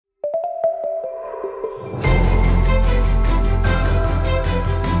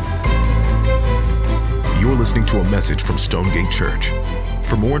You're listening to a message from Stonegate Church.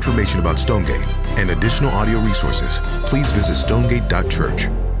 For more information about Stonegate and additional audio resources, please visit stonegate.church.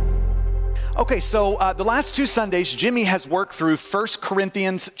 Okay, so the last two Sundays, Jimmy has worked through 1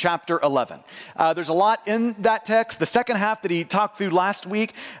 Corinthians chapter 11. There's a lot in that text. The second half that he talked through last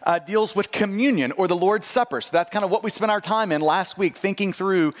week deals with communion or the Lord's Supper. So that's kind of what we spent our time in last week, thinking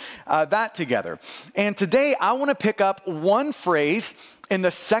through that together. And today I want to pick up one phrase in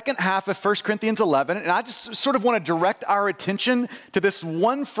the second half of 1 Corinthians 11, and I just sort of want to direct our attention to this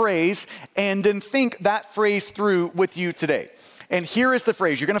one phrase and then think that phrase through with you today. And here is the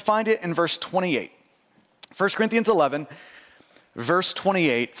phrase. You're going to find it in verse 28. 1 Corinthians 11, verse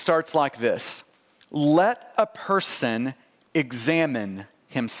 28 starts like this. Let a person examine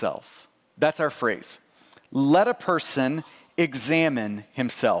himself. That's our phrase. Let a person examine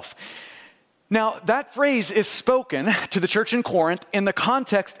himself. Now, that phrase is spoken to the church in Corinth in the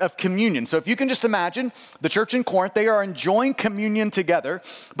context of communion. So if you can just imagine the church in Corinth, they are enjoying communion together.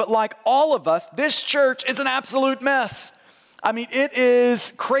 But like all of us, this church is an absolute mess. I mean, it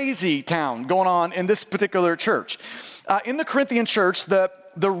is crazy town going on in this particular church. In the Corinthian church, the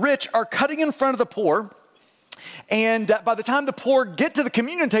rich are cutting in front of the poor. And by the time the poor get to the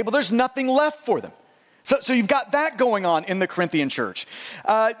communion table, there's nothing left for them. So you've got that going on in the Corinthian church.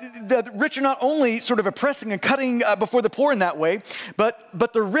 The rich are not only sort of oppressing and cutting before the poor in that way,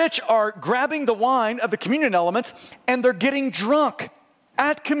 but the rich are grabbing the wine of the communion elements and they're getting drunk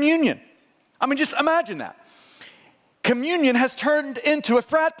at communion. I mean, just imagine that. Communion has turned into a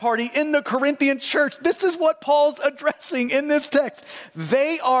frat party in the Corinthian church. This is what Paul's addressing in this text.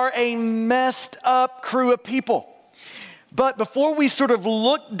 They are a messed up crew of people. But before we sort of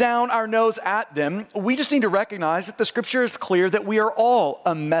look down our nose at them, we just need to recognize that the scripture is clear that we are all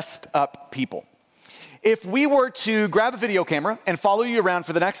a messed up people. If we were to grab a video camera and follow you around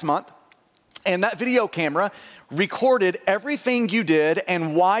for the next month, and that video camera recorded everything you did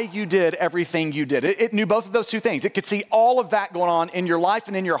and why you did everything you did. It knew both of those two things. It could see all of that going on in your life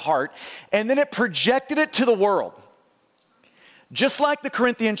and in your heart, and then it projected it to the world. Just like the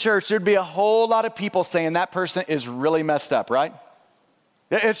Corinthian church, there'd be a whole lot of people saying that person is really messed up, right?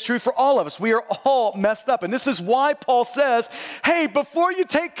 It's true for all of us. We are all messed up. And this is why Paul says, hey, before you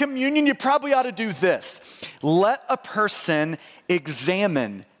take communion, you probably ought to do this. Let a person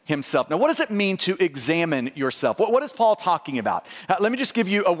examine himself. Now, what does it mean to examine yourself? What is Paul talking about? Let me just give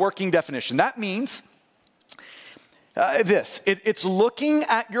you a working definition. That means it's looking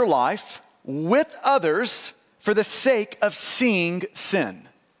at your life with others for the sake of seeing sin.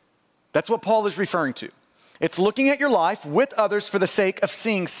 That's what Paul is referring to. It's looking at your life with others for the sake of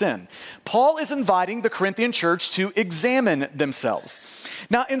seeing sin. Paul is inviting the Corinthian church to examine themselves.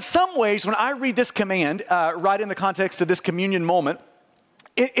 Now, in some ways, when I read this command, right in the context of this communion moment,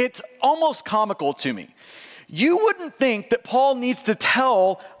 it's almost comical to me. You wouldn't think that Paul needs to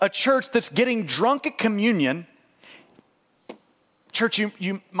tell a church that's getting drunk at communion, church,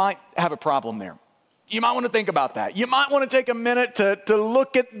 you might have a problem there. You might want to think about that. You might want to take a minute to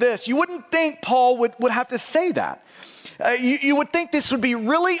look at this. You wouldn't think Paul would have to say that. You would think this would be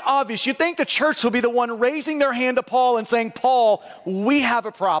really obvious. You'd think the church would be the one raising their hand to Paul and saying, Paul, we have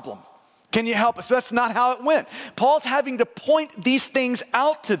a problem. Can you help us? But that's not how it went. Paul's having to point these things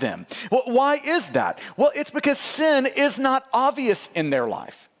out to them. Well, why is that? Well, it's because sin is not obvious in their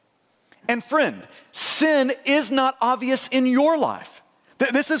life. And friend, sin is not obvious in your life.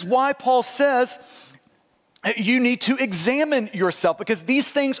 This is why Paul says, you need to examine yourself because these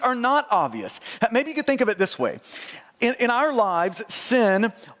things are not obvious. Maybe you could think of it this way. In our lives,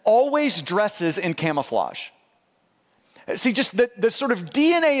 sin always dresses in camouflage. See, just the sort of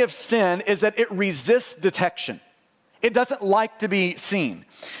DNA of sin is that it resists detection. It doesn't like to be seen.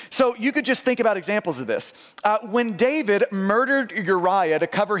 So you could just think about examples of this. When David murdered Uriah to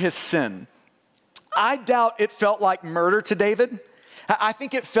cover his sin, I doubt it felt like murder to David. I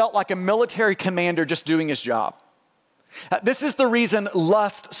think it felt like a military commander just doing his job. This is the reason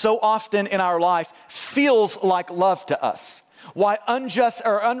lust so often in our life feels like love to us. Why unjust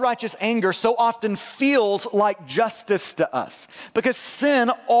or unrighteous anger so often feels like justice to us. Because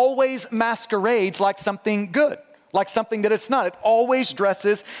sin always masquerades like something good, like something that it's not. It always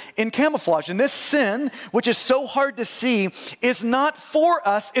dresses in camouflage. And this sin, which is so hard to see, is not for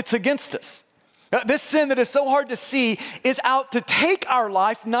us, it's against us. This sin that is so hard to see is out to take our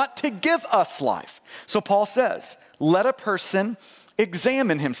life, not to give us life. So Paul says, let a person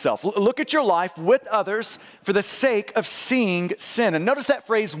examine himself. Look at your life with others for the sake of seeing sin. And notice that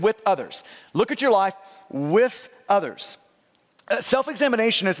phrase, with others. Look at your life with others.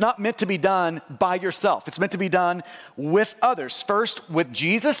 Self-examination is not meant to be done by yourself. It's meant to be done with others. First with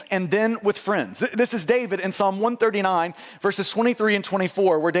Jesus and then with friends. This is David in Psalm 139, verses 23 and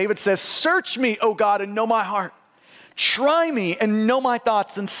 24, where David says, "Search me, O God, and know my heart. Try me and know my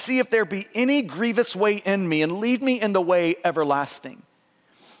thoughts and see if there be any grievous way in me and lead me in the way everlasting."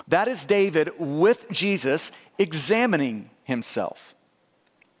 That is David with Jesus examining himself.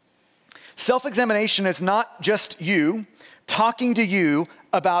 Self-examination is not just you talking to you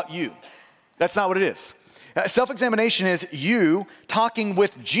about you. That's not what it is. Self-examination is you talking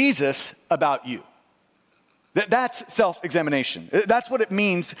with Jesus about you. That's self-examination. That's what it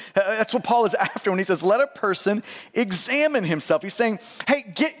means. That's what Paul is after when he says, let a person examine himself. He's saying, hey,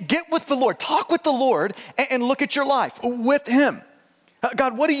 get with the Lord. Talk with the Lord and look at your life with him.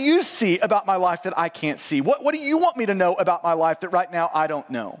 God, what do you see about my life that I can't see? What do you want me to know about my life that right now I don't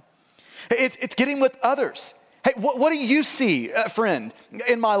know? It's getting with others. Hey, what do you see, friend,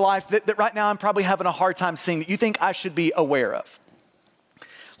 in my life that right now I'm probably having a hard time seeing that you think I should be aware of?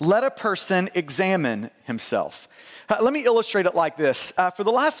 Let a person examine himself. Let me illustrate it like this. For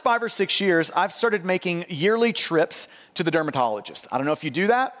the last 5 or 6 years, I've started making yearly trips to the dermatologist. I don't know if you do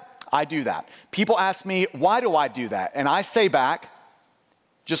that. I do that. People ask me, why do I do that? And I say back,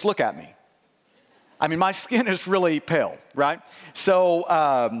 just look at me. I mean, my skin is really pale, right? So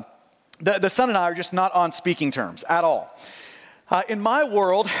the sun and I are just not on speaking terms at all. In my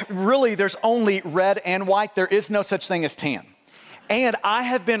world, really, there's only red and white. There is no such thing as tan. And I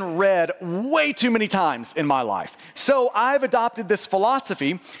have been red way too many times in my life. So I've adopted this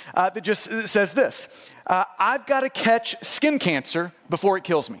philosophy that just says this. I've got to catch skin cancer before it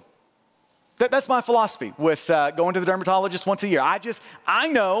kills me. That's my philosophy with going to the dermatologist once a year. I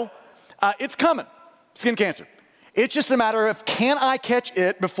know it's coming, skin cancer. It's just a matter of, can I catch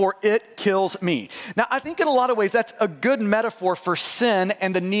it before it kills me? Now, I think in a lot of ways, that's a good metaphor for sin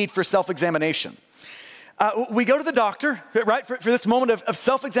and the need for self-examination. We go to the doctor, right, for this moment of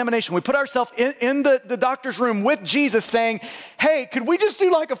self-examination. We put ourselves in the doctor's room with Jesus saying, hey, could we just do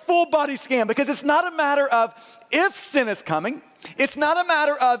like a full body scan? Because it's not a matter of if sin is coming. It's not a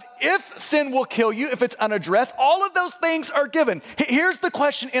matter of if sin will kill you, if it's unaddressed. All of those things are given. Here's the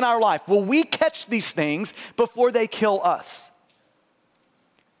question in our life. Will we catch these things before they kill us?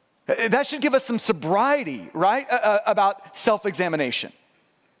 That should give us some sobriety, right, about self-examination.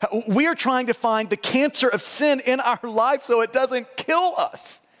 We are trying to find the cancer of sin in our life so it doesn't kill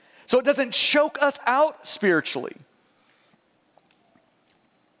us, so it doesn't choke us out spiritually.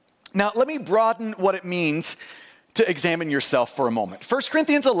 Now, let me broaden what it means to examine yourself for a moment. 1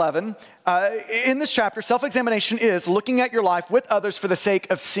 Corinthians 11, in this chapter, self-examination is looking at your life with others for the sake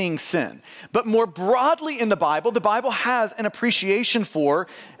of seeing sin. But more broadly in the Bible has an appreciation for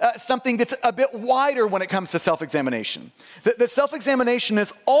something that's a bit wider when it comes to self-examination. The self-examination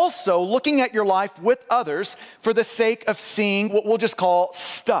is also looking at your life with others for the sake of seeing what we'll just call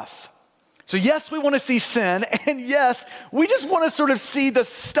stuff. So yes, we want to see sin, and yes, we just want to sort of see the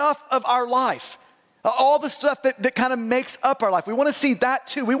stuff of our life. All the stuff that kind of makes up our life. We want to see that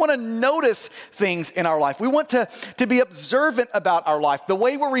too. We want to notice things in our life. We want to be observant about our life, the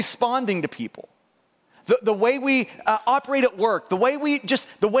way we're responding to people, the way we operate at work, the way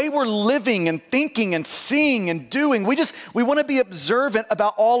we're living and thinking and seeing and doing. We want to be observant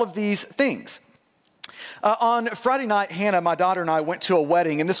about all of these things. On Friday night, Hannah, my daughter, and I went to a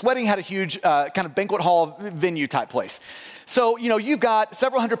wedding, and this wedding had a huge kind of banquet hall venue type place. So, you've got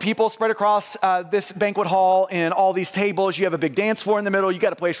several hundred people spread across this banquet hall and all these tables. You have a big dance floor in the middle. You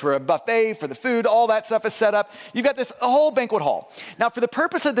got a place for a buffet, for the food. All that stuff is set up. You've got this whole banquet hall. Now, for the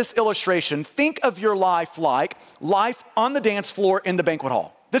purpose of this illustration, think of your life like life on the dance floor in the banquet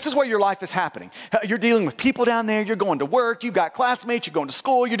hall. This is where your life is happening. You're dealing with people down there. You're going to work. You've got classmates. You're going to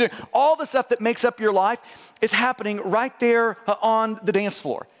school. You're doing all the stuff that makes up your life is happening right there on the dance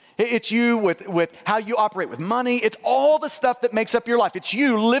floor. It's you with how you operate with money. It's all the stuff that makes up your life. It's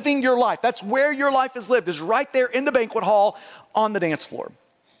you living your life. That's where your life is lived, is right there in the banquet hall on the dance floor.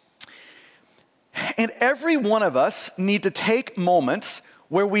 And every one of us need to take moments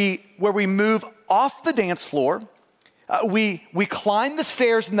where we move off the dance floor. We climb the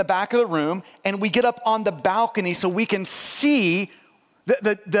stairs in the back of the room, and we get up on the balcony so we can see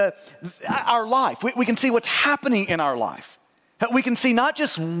our life. We can see what's happening in our life. We can see not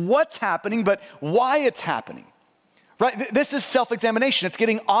just what's happening, but why it's happening. Right? This is self-examination. It's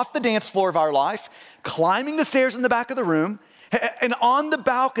getting off the dance floor of our life, climbing the stairs in the back of the room, and on the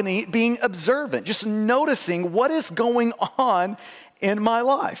balcony being observant, just noticing what is going on in my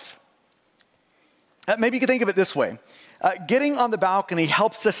life. Maybe you can think of it this way. Getting on the balcony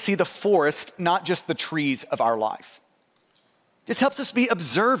helps us see the forest, not just the trees of our life. just helps us be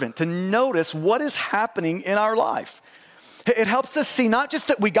observant, to notice what is happening in our life. It helps us see not just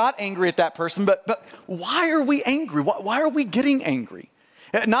that we got angry at that person, but why are we angry? Why are we getting angry?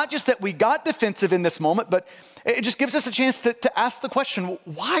 Not just that we got defensive in this moment, but it just gives us a chance to ask the question,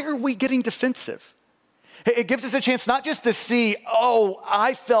 why are we getting defensive? It gives us a chance not just to see, oh,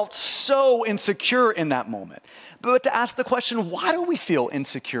 I felt so insecure in that moment, but to ask the question, why do we feel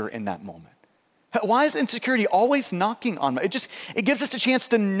insecure in that moment? Why is insecurity always knocking on me? It gives us a chance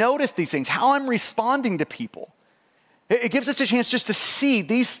to notice these things, how I'm responding to people. It gives us a chance just to see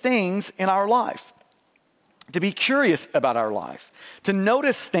these things in our life, to be curious about our life, to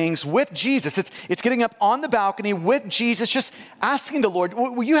notice things with Jesus. It's getting up on the balcony with Jesus, just asking the Lord,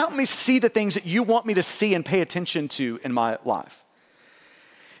 will you help me see the things that you want me to see and pay attention to in my life?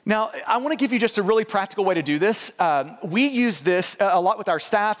 Now, I want to give you just a really practical way to do this. We use this a lot with our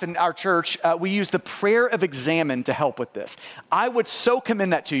staff and our church. We use the prayer of examine to help with this. I would so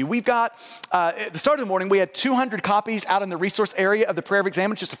commend that to you. We've got, at the start of the morning, we had 200 copies out in the resource area of the prayer of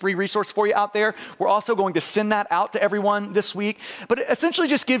examine. It's just a free resource for you out there. We're also going to send that out to everyone this week. But it essentially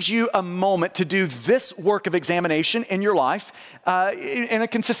just gives you a moment to do this work of examination in your life in a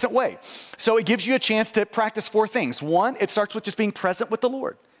consistent way. So it gives you a chance to practice 4 things. 1, it starts with just being present with the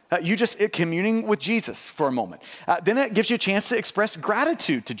Lord. You just communing with Jesus for a moment. Then it gives you a chance to express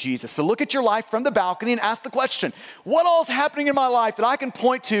gratitude to Jesus. So look at your life from the balcony and ask the question, what all is happening in my life that I can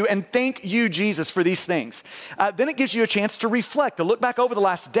point to and thank you, Jesus, for these things? Then it gives you a chance to reflect, to look back over the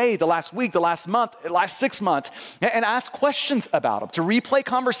last day, the last week, the last month, the last 6 months, and ask questions about them, to replay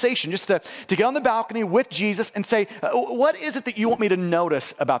conversation, just to get on the balcony with Jesus and say, what is it that you want me to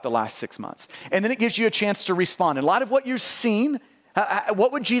notice about the last 6 months? And then it gives you a chance to respond. In light of what you've seen,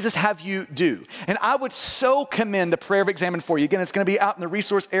 what would Jesus have you do? And I would so commend the prayer of examine for you. Again, it's going to be out in the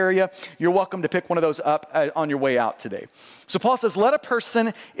resource area. You're welcome to pick one of those up on your way out today. So Paul says, let a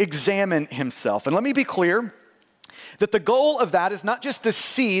person examine himself. And let me be clear that the goal of that is not just to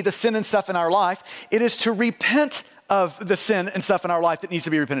see the sin and stuff in our life. It is to repent of the sin and stuff in our life that needs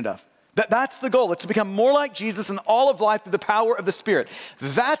to be repented of. That's the goal. It's to become more like Jesus in all of life through the power of the Spirit.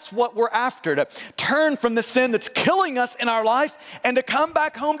 That's what we're after, to turn from the sin that's killing us in our life and to come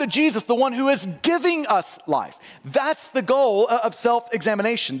back home to Jesus, the one who is giving us life. That's the goal of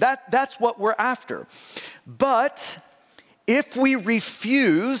self-examination. That's what we're after. But if we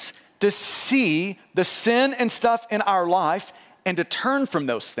refuse to see the sin and stuff in our life and to turn from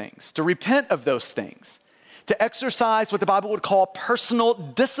those things, to repent of those things, to exercise what the Bible would call personal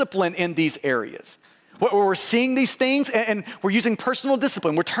discipline in these areas, where we're seeing these things and we're using personal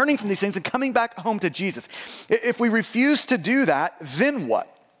discipline. We're turning from these things and coming back home to Jesus. If we refuse to do that, then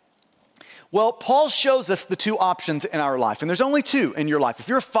what? Well, Paul shows us the 2 options in our life, and there's only 2 in your life. If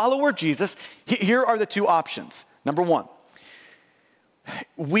you're a follower of Jesus, here are the 2 options. Number 1,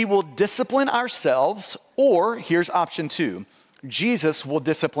 we will discipline ourselves, or here's option 2, Jesus will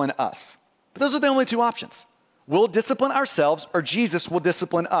discipline us. But those are the only 2 options. We'll discipline ourselves, or Jesus will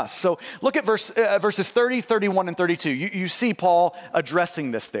discipline us. So look at verses 30, 31, and 32. You see Paul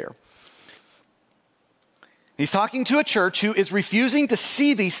addressing this there. He's talking to a church who is refusing to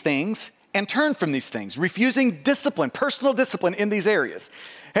see these things and turn from these things, refusing discipline, personal discipline in these areas.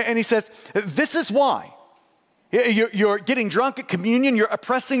 And he says, this is why. You're getting drunk at communion, you're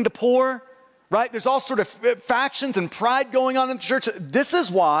oppressing the poor, right? There's all sort of factions and pride going on in the church. This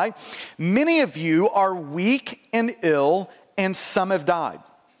is why many of you are weak and ill, and some have died.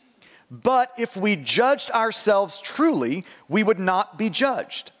 But if we judged ourselves truly, we would not be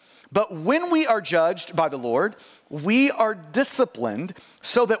judged. But when we are judged by the Lord, we are disciplined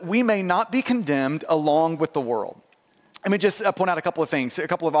so that we may not be condemned along with the world. Let me just point out a couple of things, a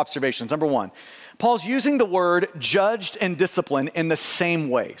couple of observations. Number 1, Paul's using the word judged and discipline in the same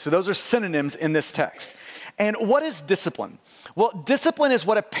way. So those are synonyms in this text. And what is discipline? Well, discipline is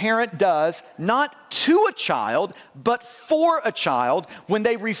what a parent does, not to a child, but for a child when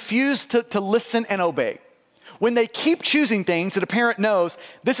they refuse to listen and obey. When they keep choosing things that a parent knows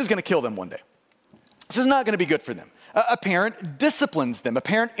this is going to kill them one day. This is not going to be good for them. A parent disciplines them. A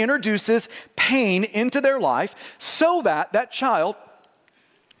parent introduces pain into their life so that that child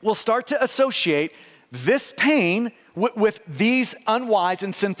will start to associate this pain with these unwise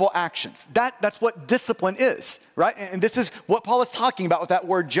and sinful actions. That's what discipline is, right? And this is what Paul is talking about with that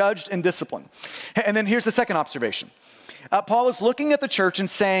word judged and disciplined. And then here's the second observation. Paul is looking at the church and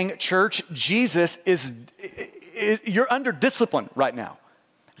saying, church, Jesus is you're under discipline right now.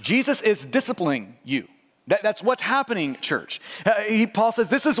 Jesus is disciplining you. That's what's happening, church. Paul says,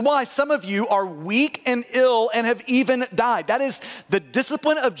 this is why some of you are weak and ill and have even died. That is the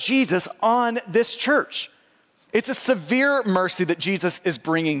discipline of Jesus on this church. It's a severe mercy that Jesus is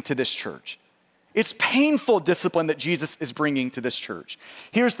bringing to this church. It's painful discipline that Jesus is bringing to this church.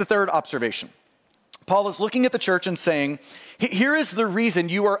 Here's the third observation. Paul is looking at the church and saying, here is the reason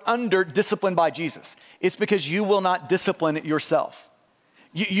you are under discipline by Jesus. It's because you will not discipline yourself.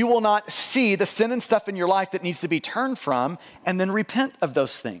 You will not see the sin and stuff in your life that needs to be turned from and then repent of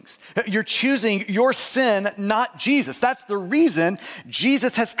those things. You're choosing your sin, not Jesus. That's the reason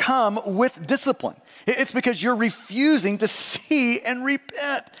Jesus has come with discipline. It's because you're refusing to see and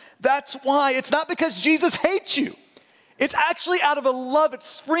repent. That's why. It's not because Jesus hates you. It's actually out of a love. It's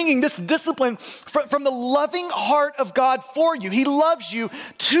springing this discipline from the loving heart of God for you. He loves you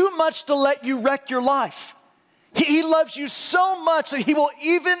too much to let you wreck your life. He loves you so much that he will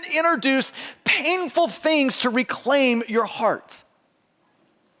even introduce painful things to reclaim your heart.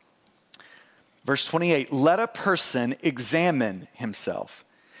 Verse 28, let a person examine himself.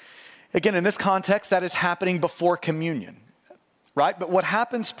 Again, in this context, that is happening before communion, right? But what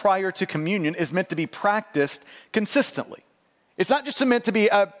happens prior to communion is meant to be practiced consistently. It's not just meant to be,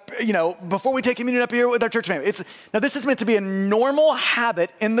 before we take communion up here with our church family. Now, this is meant to be a normal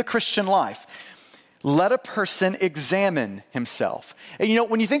habit in the Christian life. Let a person examine himself. And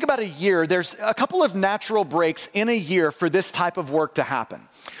when you think about a year, there's a couple of natural breaks in a year for this type of work to happen.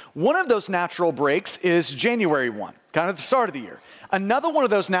 One of those natural breaks is January 1, kind of the start of the year. Another one of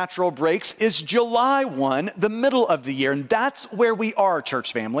those natural breaks is July 1, the middle of the year. And that's where we are,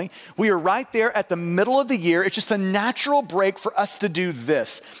 church family. We are right there at the middle of the year. It's just a natural break for us to do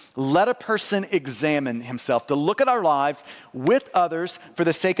this. Let a person examine himself, to look at our lives with others for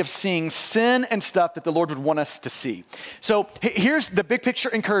the sake of seeing sin and stuff that the Lord would want us to see. So here's the big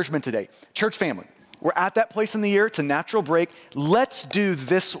picture encouragement today. Church family, we're at that place in the year. It's a natural break. Let's do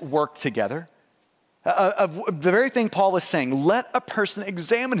this work together. Of the very thing Paul is saying, let a person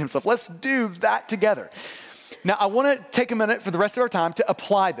examine himself. Let's do that together. Now, I want to take a minute for the rest of our time to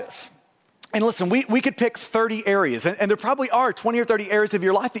apply this. And listen, we could pick 30 areas, and there probably are 20 or 30 areas of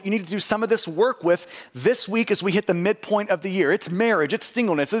your life that you need to do some of this work with this week as we hit the midpoint of the year. It's marriage, it's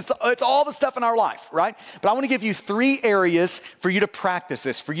singleness, it's all the stuff in our life, right? But I want to give you 3 areas for you to practice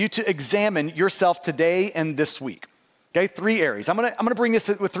this, for you to examine yourself today and this week. Okay, 3 areas. I'm gonna bring this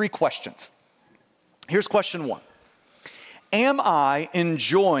with 3 questions. Here's question 1. Am I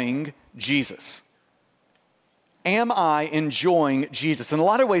enjoying Jesus? Am I enjoying Jesus? In a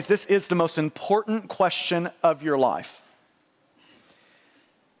lot of ways, this is the most important question of your life.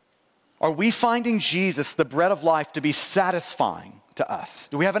 Are we finding Jesus, the bread of life, to be satisfying to us?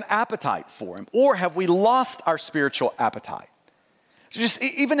 Do we have an appetite for him? Or have we lost our spiritual appetite? Just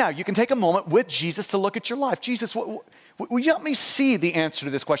even now, you can take a moment with Jesus to look at your life. Jesus, will you help me see the answer to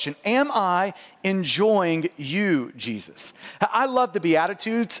this question? Am I enjoying you, Jesus? I love the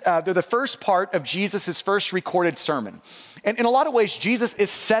Beatitudes. They're the first part of Jesus' first recorded sermon. And in a lot of ways, Jesus is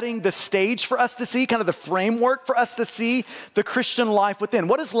setting the stage for us to see, kind of the framework for us to see the Christian life within.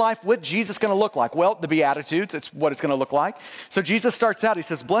 What is life with Jesus going to look like? Well, the Beatitudes, it's what it's going to look like. So Jesus starts out, he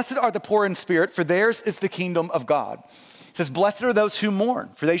says, blessed are the poor in spirit, for theirs is the kingdom of God. It says, blessed are those who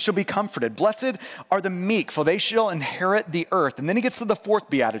mourn, for they shall be comforted. Blessed are the meek, for they shall inherit the earth. And then he gets to the 4th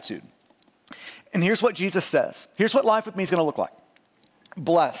beatitude. And here's what Jesus says. Here's what life with me is going to look like.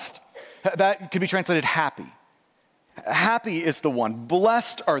 Blessed. That could be translated happy. Happy is the one.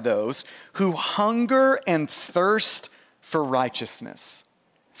 Blessed are those who hunger and thirst for righteousness,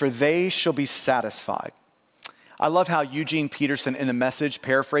 for they shall be satisfied. I love how Eugene Peterson in the Message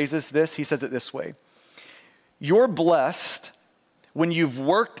paraphrases this. He says it this way. You're blessed when you've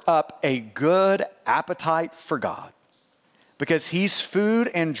worked up a good appetite for God, because he's food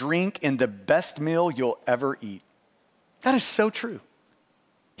and drink in the best meal you'll ever eat. That is so true.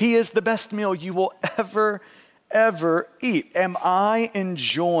 He is the best meal you will ever eat. Am I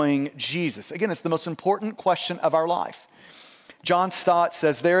enjoying Jesus? Again, it's the most important question of our life. John Stott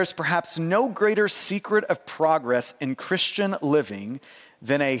says, there is perhaps no greater secret of progress in Christian living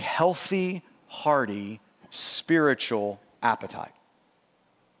than a healthy, hearty, spiritual appetite.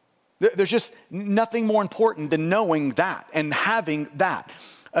 There's just nothing more important than knowing that and having that,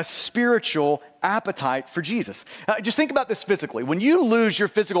 a spiritual appetite for Jesus. Just think about this physically. When you lose your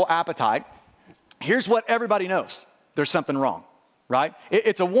physical appetite, here's what everybody knows. There's something wrong, right?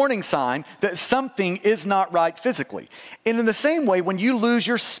 It's a warning sign that something is not right physically. And in the same way, when you lose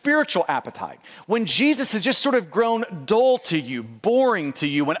your spiritual appetite, when Jesus has just sort of grown dull to you, boring to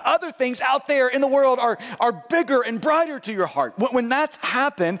you, when other things out there in the world are bigger and brighter to your heart, when that's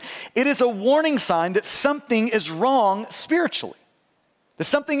happened, it is a warning sign that something is wrong spiritually, that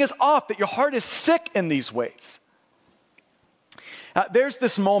something is off, that your heart is sick in these ways. There's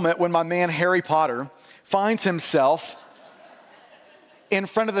this moment when my man Harry Potter finds himself in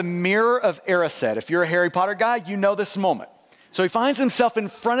front of the mirror of Erised. If you're a Harry Potter guy, you know this moment. So he finds himself in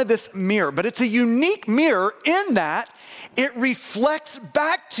front of this mirror, but it's a unique mirror in that it reflects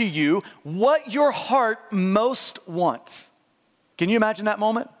back to you what your heart most wants. Can you imagine that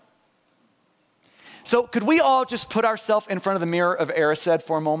moment? So could we all just put ourselves in front of the mirror of Erised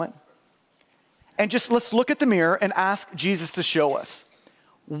for a moment? And just let's look at the mirror and ask Jesus to show us,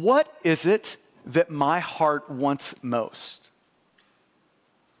 what is it that my heart wants most?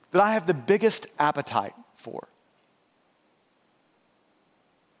 That I have the biggest appetite for?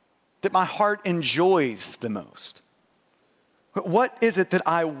 That my heart enjoys the most? What is it that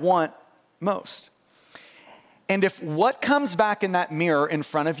I want most? And if what comes back in that mirror in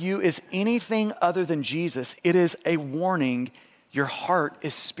front of you is anything other than Jesus, it is a warning your heart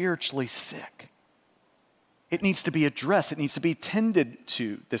is spiritually sick. It needs to be addressed. It needs to be tended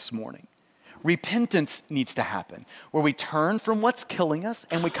to this morning. Repentance needs to happen, where we turn from what's killing us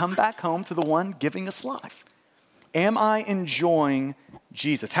and we come back home to the one giving us life. Am I enjoying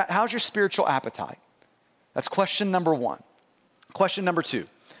Jesus? How's your spiritual appetite? That's question number one. Question number two.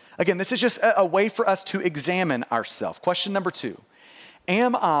 Again, this is just a way for us to examine ourselves. Question number two.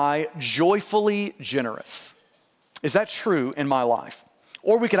 Am I joyfully generous? Is that true in my life?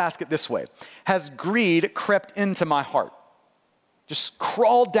 Or we could ask it this way. Has greed crept into my heart? Just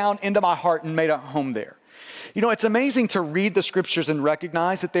crawled down into my heart and made a home there. You know, it's amazing to read the scriptures and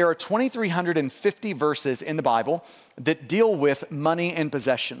recognize that there are 2,350 verses in the Bible that deal with money and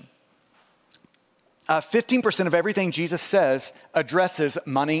possession. 15% of everything Jesus says addresses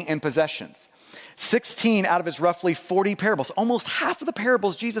money and possessions. 16 out of his roughly 40 parables, almost half of the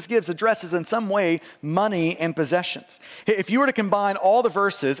parables Jesus gives addresses in some way money and possessions. If you were to combine all the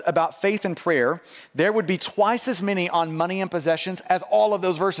verses about faith and prayer, there would be twice as many on money and possessions as all of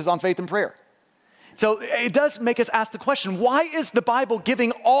those verses on faith and prayer. So it does make us ask the question, why is the Bible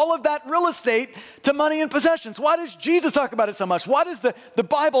giving all of that real estate to money and possessions? Why does Jesus talk about it so much? Why does the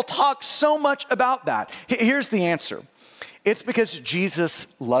Bible talk so much about that? Here's the answer. It's because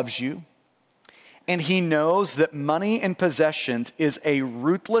Jesus loves you, and he knows that money and possessions is a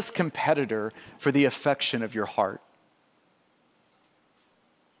ruthless competitor for the affection of your heart.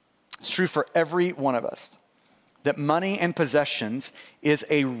 It's true for every one of us, that money and possessions is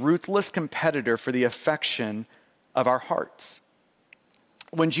a ruthless competitor for the affection of our hearts.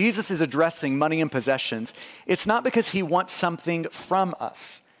 When Jesus is addressing money and possessions, it's not because he wants something from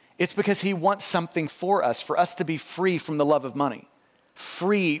us. It's because he wants something for us to be free from the love of money,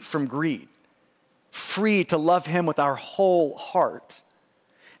 free from greed, free to love him with our whole heart.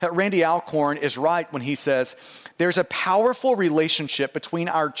 Randy Alcorn is right when he says, there's a powerful relationship between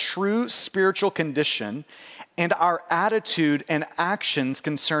our true spiritual condition and our attitude and actions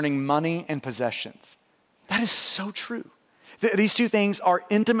concerning money and possessions. That is so true. These two things are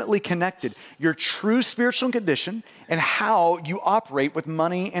intimately connected. Your true spiritual condition and how you operate with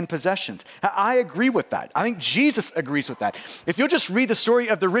money and possessions. I agree with that. I think Jesus agrees with that. If you'll just read the story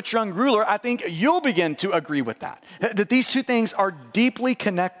of the rich young ruler, I think you'll begin to agree with that. That these two things are deeply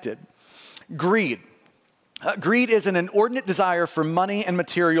connected. Greed. Greed is an inordinate desire for money and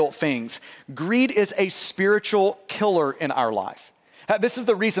material things. Greed is a spiritual killer in our life. This is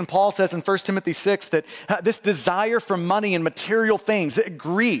the reason Paul says in 1 Timothy 6 that this desire for money and material things,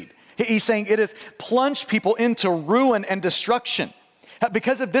 greed, he's saying it has plunged people into ruin and destruction.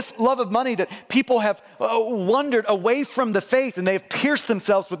 Because of this love of money that people have wandered away from the faith and they have pierced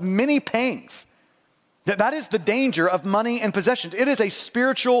themselves with many pangs. That is the danger of money and possessions. It is a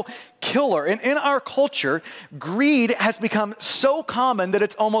spiritual killer. And in our culture, greed has become so common that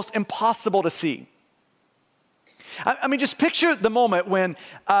it's almost impossible to see. I mean, just picture the moment when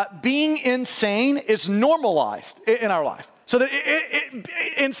being insane is normalized in our life. So that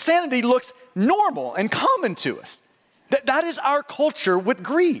insanity looks normal and common to us. That is our culture with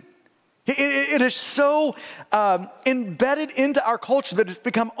greed. It is so embedded into our culture that it's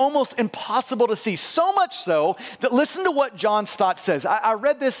become almost impossible to see. So much so that listen to what John Stott says. I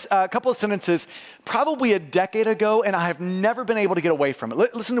read this a couple of sentences probably a decade ago, and I have never been able to get away from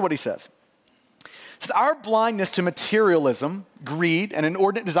it. Listen to what he says. He says, our blindness to materialism, greed, and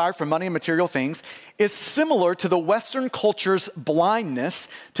inordinate desire for money and material things is similar to the Western culture's blindness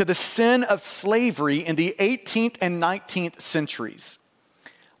to the sin of slavery in the 18th and 19th centuries.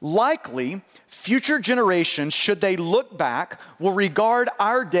 Likely, future generations, should they look back, will regard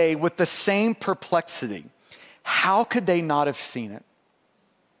our day with the same perplexity. How could they not have seen it?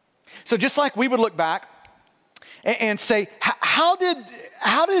 So just like we would look back and say, how did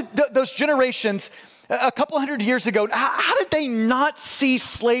those generations A couple hundred years ago, how did they not see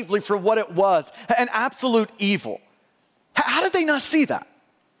slavery for what it was, an absolute evil? How did they not see that?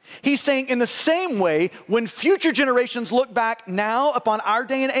 He's saying in the same way, when future generations look back now upon our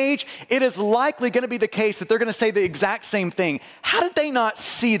day and age, it is likely going to be the case that they're going to say the exact same thing. How did they not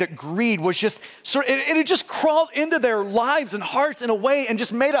see that greed was just it had just crawled into their lives and hearts in a way and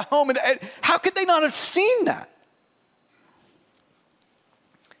just made a home? And how could they not have seen that?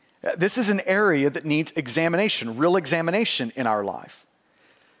 This is an area that needs examination, real examination in our life.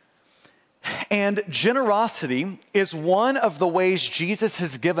 And generosity is one of the ways Jesus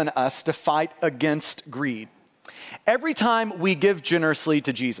has given us to fight against greed. Every time we give generously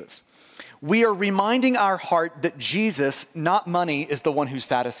to Jesus, we are reminding our heart that Jesus, not money, is the one who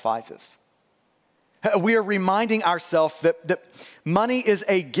satisfies us. We are reminding ourselves that money is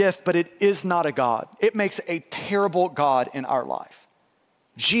a gift, but it is not a God. It makes a terrible God in our life.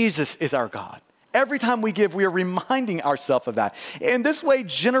 Jesus is our God. Every time we give, we are reminding ourselves of that. In this way,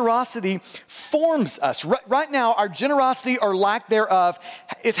 generosity forms us. Right now, our generosity or lack thereof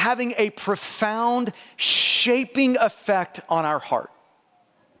is having a profound shaping effect on our heart.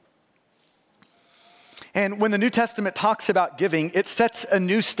 And when the New Testament talks about giving, it sets a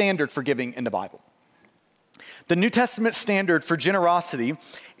new standard for giving in the Bible. The New Testament standard for generosity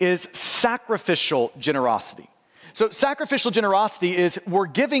is sacrificial generosity. So sacrificial generosity is we're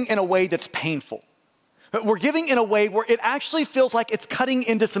giving in a way that's painful. We're giving in a way where it actually feels like it's cutting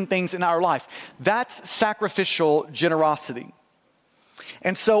into some things in our life. That's sacrificial generosity.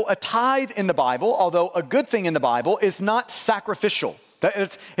 And so a tithe in the Bible, although a good thing in the Bible, is not sacrificial.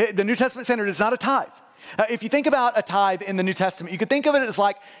 The New Testament standard is not a tithe. If you think about a tithe in the New Testament, you could think of it as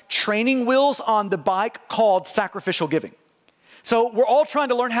like training wheels on the bike called sacrificial giving. So we're all trying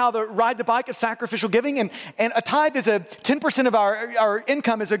to learn how to ride the bike of sacrificial giving, and a tithe is 10% of our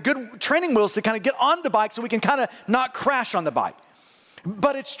income is a good training wheels to kind of get on the bike so we can kind of not crash on the bike.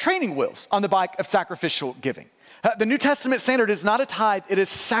 But it's training wheels on the bike of sacrificial giving. The New Testament standard is not a tithe, it is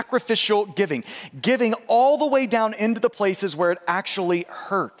sacrificial giving. Giving all the way down into the places where it actually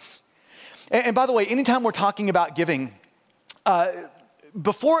hurts. And by the way, anytime we're talking about giving,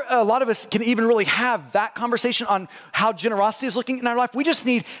 before a lot of us can even really have that conversation on how generosity is looking in our life, we just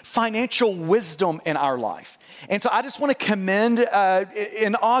need financial wisdom in our life. And so I just want to commend,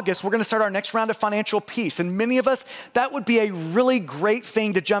 in August, we're going to start our next round of financial peace. And many of us, that would be a really great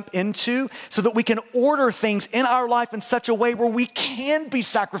thing to jump into so that we can order things in our life in such a way where we can be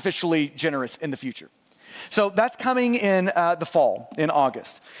sacrificially generous in the future. So that's coming in the fall, in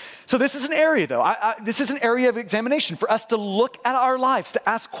August. So this is an area, though. This is an area of examination for us to look at our lives, to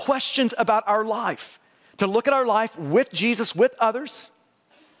ask questions about our life, to look at our life with Jesus, with others,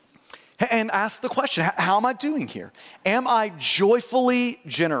 and ask the question, how am I doing here? Am I joyfully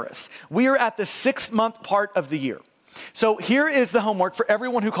generous? We are at the 6-month part of the year. So here is the homework for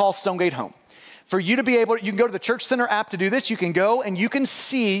everyone who calls Stonegate home. For you to be able, you can go to the Church Center app to do this. You can go and you can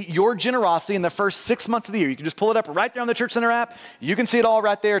see your generosity in the first 6 months of the year. You can just pull it up right there on the Church Center app. You can see it all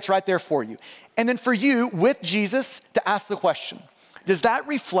right there. It's right there for you. And then for you, with Jesus, to ask the question, does that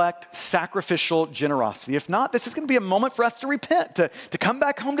reflect sacrificial generosity? If not, this is going to be a moment for us to repent, to come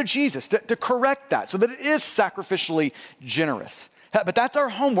back home to Jesus, to correct that so that it is sacrificially generous. But that's our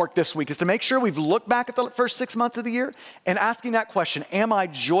homework this week, is to make sure we've looked back at the first 6 months of the year and asking that question, am I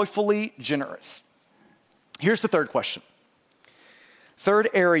joyfully generous? Here's the third question. Third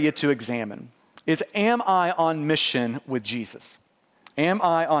area to examine is, am I on mission with Jesus? Am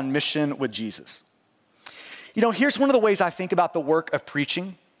I on mission with Jesus? You know, here's one of the ways I think about the work of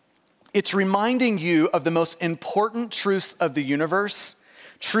preaching. It's reminding you of the most important truths of the universe,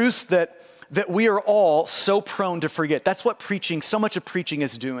 truths that we are all so prone to forget. That's what preaching, so much of preaching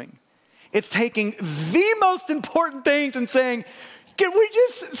is doing. It's taking the most important things and saying, can we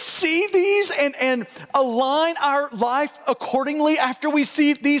just see these and align our life accordingly after we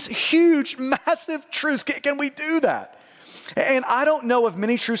see these huge, massive truths? Can we do that? And I don't know of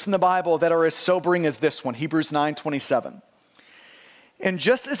many truths in the Bible that are as sobering as this one, Hebrews 9:27. And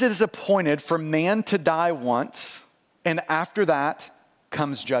just as it is appointed for man to die once, and after that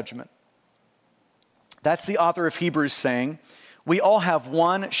comes judgment. That's the author of Hebrews saying, we all have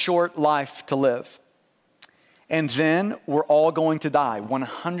one short life to live. And then we're all going to die.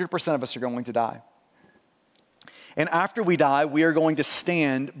 100% of us are going to die. And after we die, we are going to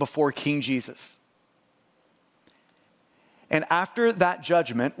stand before King Jesus. And after that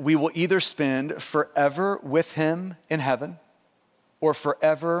judgment, we will either spend forever with him in heaven or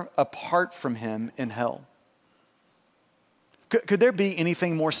forever apart from him in hell. Could there be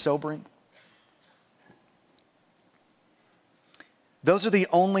anything more sobering? Those are the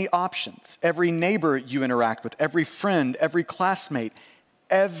only options. Every neighbor you interact with, every friend, every classmate,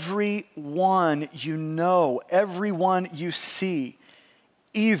 everyone you know, everyone you see,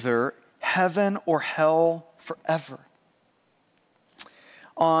 either heaven or hell forever.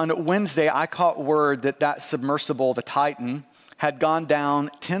 On Wednesday, I caught word that submersible, the Titan, had gone down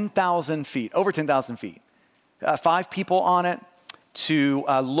 10,000 feet, over 10,000 feet. 5 people on it to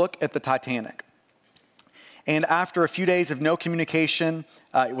look at the Titanic. And after a few days of no communication,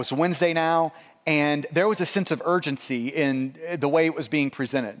 it was Wednesday now, and there was a sense of urgency in the way it was being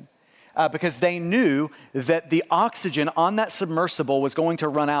presented because they knew that the oxygen on that submersible was going to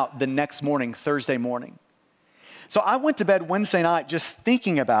run out the next morning, Thursday morning. So I went to bed Wednesday night just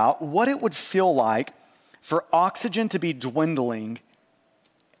thinking about what it would feel like for oxygen to be dwindling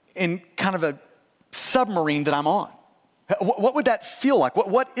in kind of a submarine that I'm on. What would that feel like?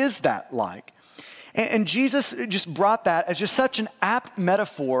 What is that like? And Jesus just brought that as just such an apt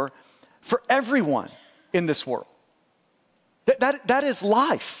metaphor for everyone in this world. That is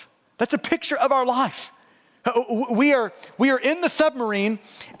life. That's a picture of our life. We are in the submarine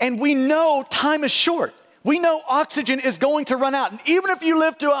and we know time is short. We know oxygen is going to run out. And even if you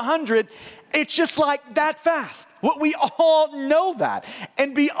live to 100, it's just like that fast. We all know that.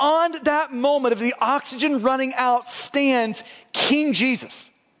 And beyond that moment of the oxygen running out stands King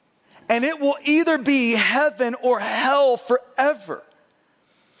Jesus. And it will either be heaven or hell forever.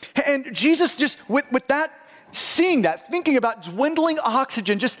 And Jesus just, with that, seeing that, thinking about dwindling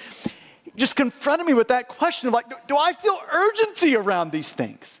oxygen, just confronted me with that question of like, do I feel urgency around these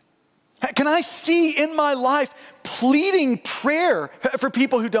things? Can I see in my life pleading prayer for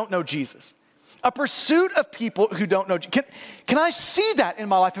people who don't know Jesus? A pursuit of people who don't know Jesus. Can I see that in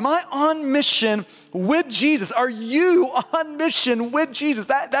my life? Am I on mission with Jesus? Are you on mission with Jesus?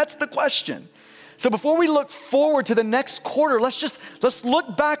 That's the question. So before we look forward to the next quarter, let's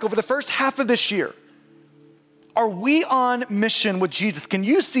look back over the first half of this year. Are we on mission with Jesus? Can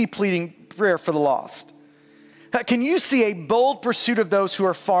you see pleading prayer for the lost? Can you see a bold pursuit of those who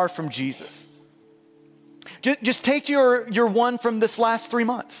are far from Jesus? Just take your one from this last 3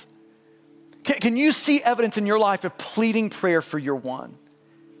 months. Can you see evidence in your life of pleading prayer for your one?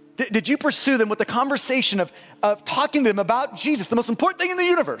 Did you pursue them with the conversation of talking to them about Jesus, the most important thing in the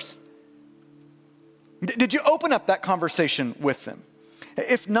universe? Did you open up that conversation with them?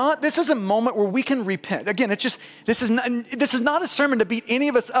 If not, this is a moment where we can repent. Again, this is not a sermon to beat any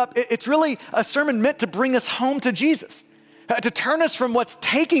of us up. It's really a sermon meant to bring us home to Jesus, to turn us from what's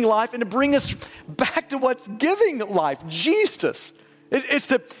taking life and to bring us back to what's giving life, Jesus. It's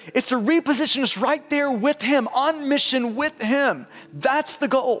to reposition us right there with him, on mission with him. That's the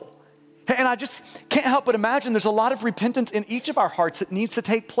goal. And I just can't help but imagine there's a lot of repentance in each of our hearts that needs to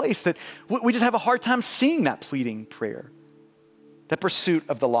take place, that we just have a hard time seeing that pleading prayer, that pursuit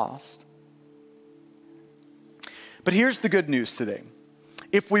of the lost. But here's the good news today.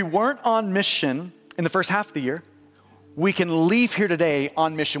 If we weren't on mission in the first half of the year, we can leave here today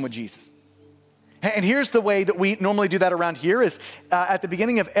on mission with Jesus. And here's the way that we normally do that around here is at the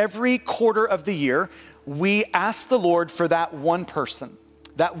beginning of every quarter of the year, we ask the Lord for that one person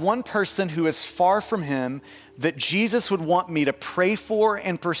who is far from him that Jesus would want me to pray for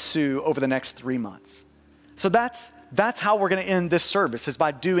and pursue over the next 3 months. So that's how we're going to end this service, is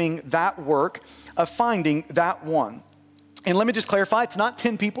by doing that work of finding that one. And let me just clarify, it's not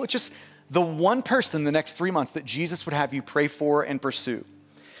 10 people, it's just the one person the next 3 months that Jesus would have you pray for and pursue.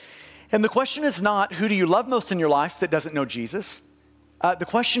 And the question is not, who do you love most in your life that doesn't know Jesus? The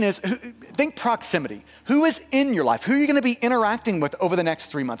question is, think proximity. Who is in your life? Who are you going to be interacting with over the next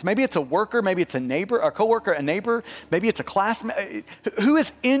 3 months? Maybe it's a worker, maybe it's a neighbor, a coworker, a neighbor, maybe it's a classmate. Who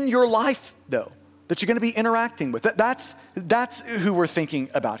is in your life, though, that you're going to be interacting with? That's who we're thinking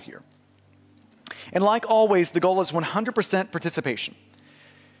about here. And like always, the goal is 100% participation.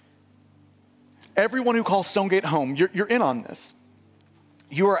 Everyone who calls Stonegate home, you're in on this.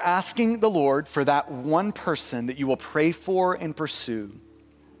 You are asking the Lord for that one person that you will pray for and pursue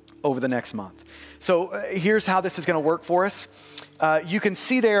over the next month. So here's how this is going to work for us. You can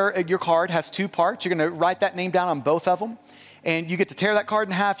see there, your card has 2 parts. You're going to write that name down on both of them. And you get to tear that card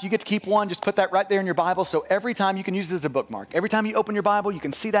in half. You get to keep one. Just put that right there in your Bible. So every time you can use it as a bookmark. Every time you open your Bible, you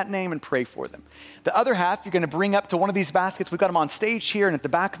can see that name and pray for them. The other half, you're going to bring up to one of these baskets. We've got them on stage here and at the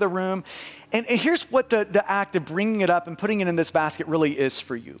back of the room. And here's what the act of bringing it up and putting it in this basket really is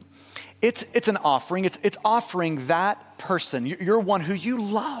for you. It's an offering. It's offering that person, your one who you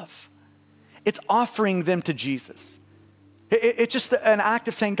love. It's offering them to Jesus. It's just an act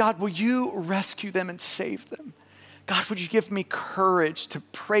of saying, God, will you rescue them and save them? God, would you give me courage to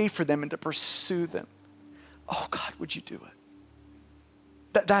pray for them and to pursue them? Oh, God, would you do it?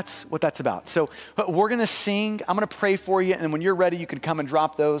 That's what that's about. So we're going to sing. I'm going to pray for you. And when you're ready, you can come and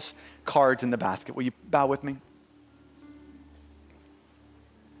drop those cards in the basket. Will you bow with me?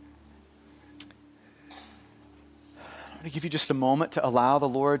 I'm going to give you just a moment to allow the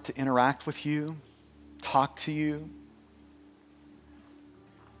Lord to interact with you, talk to you.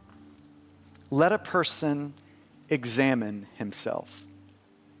 Let a person examine himself.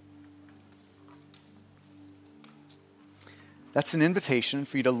 That's an invitation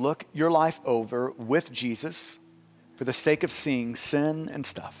for you to look your life over with Jesus for the sake of seeing sin and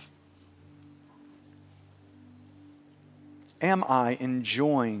stuff. Am I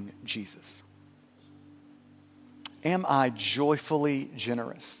enjoying Jesus? Am I joyfully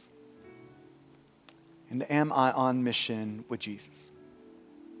generous? And am I on mission with Jesus?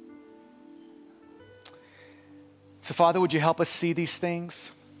 So, Father, would you help us see these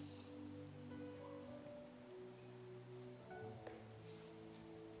things?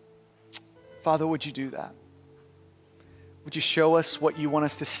 Father, would you do that? Would you show us what you want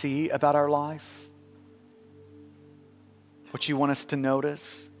us to see about our life? What you want us to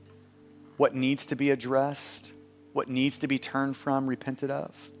notice? What needs to be addressed? What needs to be turned from, repented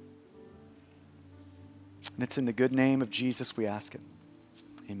of? And it's in the good name of Jesus we ask it.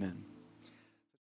 Amen.